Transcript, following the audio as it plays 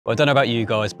Well, I don't know about you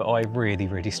guys, but I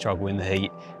really struggle in the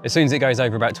heat. As soon as it goes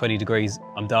over about 20 degrees,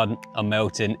 I'm done, I'm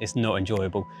melting, it's not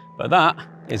enjoyable. But that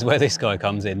is where this guy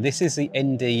comes in. This is the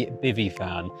ND Bivvy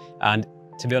Fan, and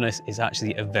to be honest, it's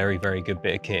actually a very good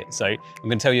bit of kit. So I'm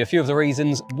gonna tell you a few of the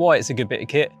reasons why it's a good bit of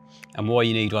kit and why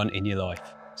you need one in your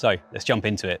life. So let's jump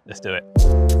into it, let's do it.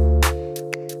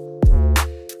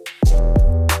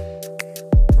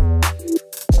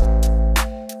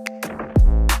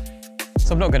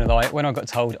 So I'm not gonna lie, when I got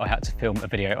told I had to film a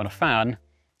video on a fan,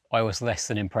 I was less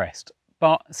than impressed.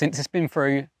 But since it's been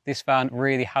through, this fan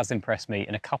really has impressed me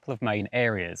in a couple of main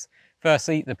areas.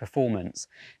 Firstly, the performance.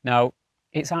 Now,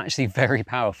 it's actually very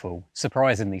powerful,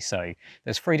 surprisingly so.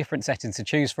 There's 3 different settings to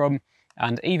choose from,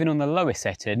 and even on the lowest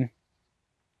setting,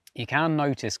 you can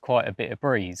notice quite a bit of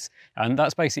breeze. And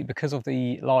that's basically because of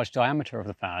the large diameter of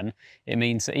the fan. It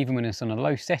means that even when it's on a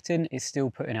low setting, it's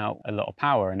still putting out a lot of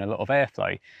power and a lot of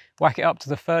airflow. Whack it up to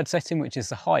the 3rd setting, which is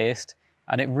the highest,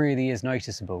 and it really is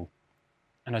noticeable.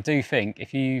 And I do think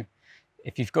if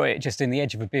you've got it just in the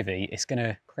edge of a bivvy, it's going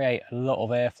to create a lot of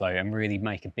airflow and really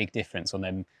make a big difference on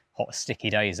them hot, sticky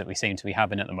days that we seem to be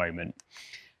having at the moment.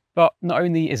 But not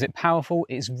only is it powerful,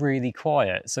 it's really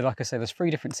quiet. So like I said, there's 3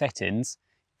 different settings.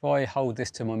 If I hold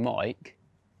this to my mic,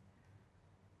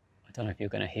 I don't know if you're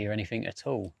going to hear anything at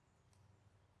all.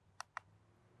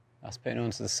 That's putting on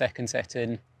to the 2nd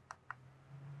setting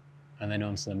and then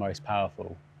onto the most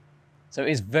powerful. So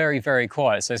it is very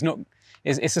quiet. So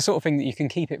it's the sort of thing that you can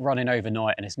keep it running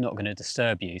overnight and it's not going to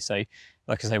disturb you. So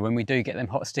like I say, when we do get them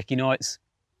hot sticky nights,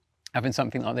 having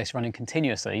something like this running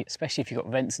continuously, especially if you've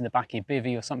got vents in the back of your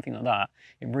bivvy or something like that,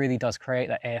 it really does create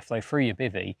that airflow through your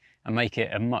bivvy and make it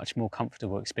a much more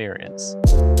comfortable experience.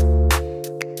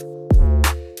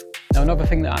 Now, another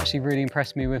thing that actually really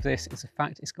impressed me with this is the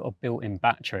fact it's got a built-in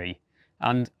battery.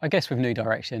 And I guess with New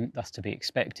Direction, that's to be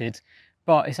expected,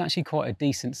 but it's actually quite a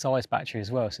decent sized battery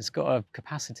as well. So it's got a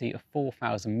capacity of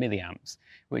 4,000 milliamps,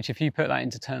 which if you put that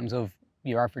into terms of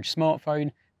your average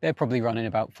smartphone, they're probably running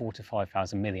about 4,000 to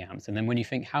 5,000 milliamps. And then when you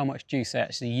think how much juice they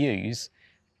actually use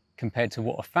compared to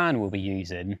what a fan will be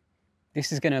using,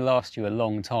 this is going to last you a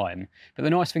long time. But the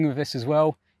nice thing with this as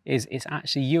well is it's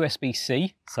actually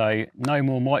USB-C, so no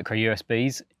more micro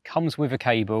USBs. It comes with a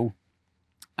cable,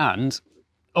 and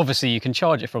obviously you can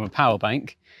charge it from a power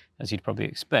bank, as you'd probably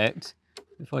expect.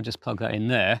 If I just plug that in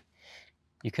there,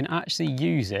 you can actually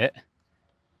use it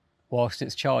whilst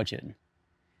it's charging.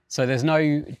 So there's no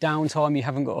downtime. You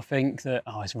haven't got to think that,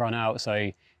 oh, it's run out,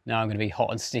 so now I'm going to be hot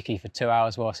and sticky for 2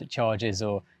 hours whilst it charges,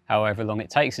 or however long it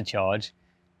takes to charge,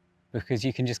 because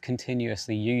you can just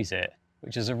continuously use it,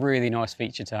 which is a really nice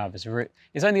feature to have.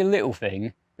 It's only a little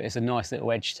thing, but it's a nice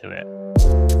little edge to it.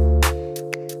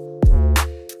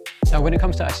 Now, when it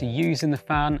comes to actually using the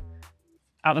fan,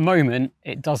 at the moment,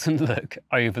 it doesn't look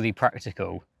overly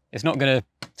practical. It's not going to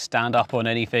stand up on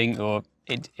anything, or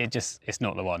it's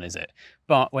not the one, is it?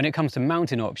 But when it comes to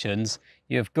mounting options,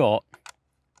 you've got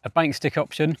a bank stick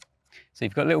option. So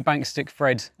you've got a little bank stick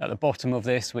thread at the bottom of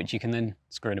this, which you can then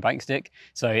screw in a bank stick.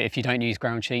 So if you don't use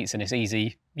ground sheets and it's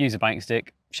easy, use a bank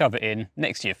stick, shove it in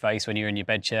next to your face when you're in your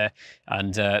bed chair,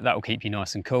 and that will keep you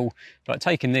nice and cool. But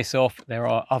taking this off, there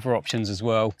are other options as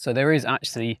well. So there is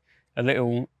actually a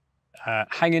little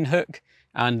hanging hook,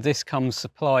 and this comes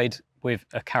supplied with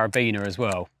a carabiner as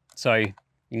well. So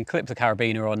you can clip the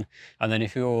carabiner on, and then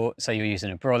if say you're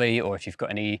using a brolly, or if you've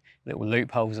got any little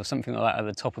loopholes or something like that at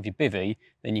the top of your bivvy,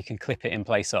 then you can clip it in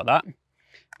place like that.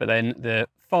 But then the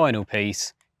final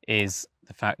piece is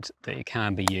the fact that it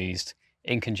can be used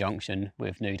in conjunction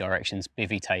with New Direction's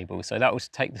bivvy table. So that will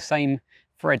take the same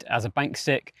thread as a bank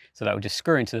stick, so that will just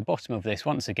screw into the bottom of this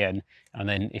once again, and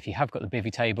then if you have got the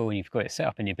bivvy table and you've got it set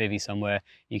up in your bivvy somewhere,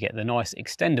 you get the nice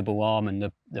extendable arm and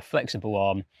the flexible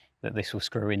arm that this will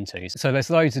screw into. So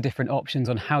there's loads of different options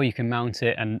on how you can mount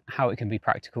it and how it can be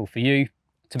practical for you.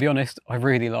 To be honest, I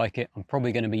really like it. I'm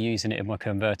probably going to be using it in my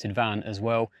converted van as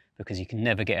well, because you can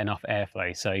never get enough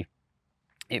airflow. So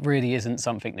it really isn't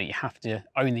something that you have to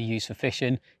only use for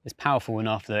fishing. It's powerful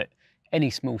enough that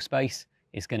any small space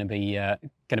is going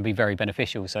to be very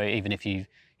beneficial. So even if you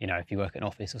work at an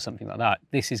office or something like that,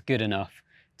 this is good enough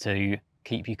to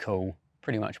keep you cool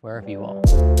pretty much wherever you are.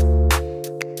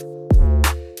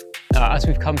 Now, as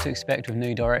we've come to expect with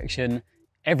New Direction,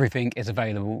 everything is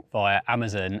available via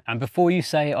Amazon. And before you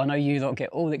say, I know you lot get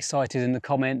all excited in the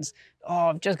comments, oh,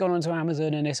 I've just gone onto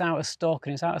Amazon and it's out of stock,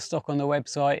 and it's out of stock on the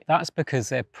website. That's because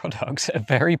their products are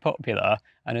very popular,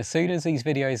 and as soon as these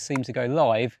videos seem to go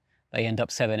live, they end up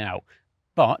selling out.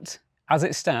 But as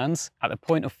it stands, at the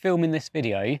point of filming this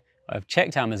video, I've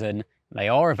checked Amazon, they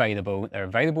are available, they're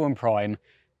available on Prime,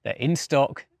 they're in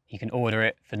stock, you can order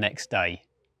it for next day.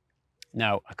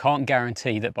 Now, I can't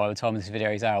guarantee that by the time this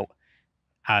video is out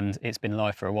and it's been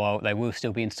live for a while, they will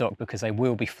still be in stock, because they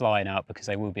will be flying out, because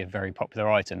they will be a very popular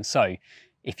item. So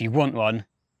if you want one,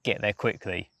 get there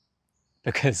quickly,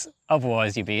 because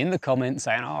otherwise you'll be in the comments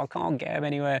saying, oh, I can't get them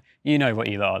anywhere. You know what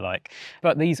you are like.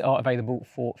 But these are available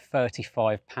for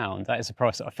 £35. That is the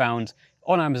price that I found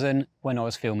on Amazon when I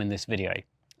was filming this video.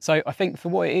 So I think for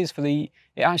what it is,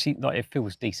 it actually, like, it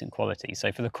feels decent quality.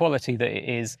 So for the quality that it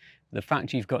is, the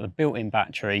fact you've got the built-in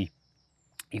battery,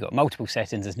 you've got multiple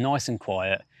settings, it's nice and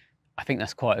quiet, I think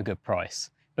that's quite a good price.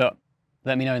 But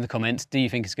let me know in the comments, do you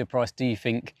think it's a good price? Do you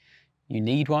think you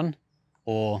need one?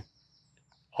 Or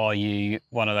are you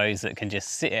one of those that can just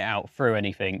sit it out through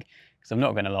anything? Because I'm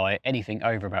not going to lie, anything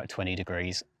over about 20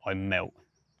 degrees, I melt.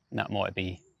 And that might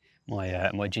be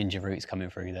my ginger roots coming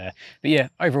through there. But yeah,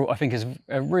 overall, I think it's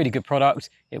a really good product.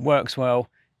 It works well.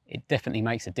 It definitely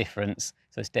makes a difference.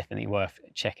 So it's definitely worth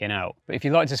checking out. But if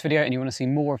you liked this video and you want to see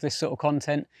more of this sort of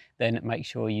content, then make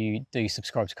sure you do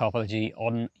subscribe to CARPology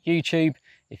on YouTube.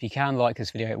 If you can like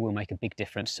this video, it will make a big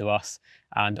difference to us.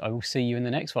 And I will see you in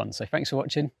the next one. So thanks for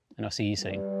watching, and I'll see you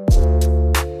soon.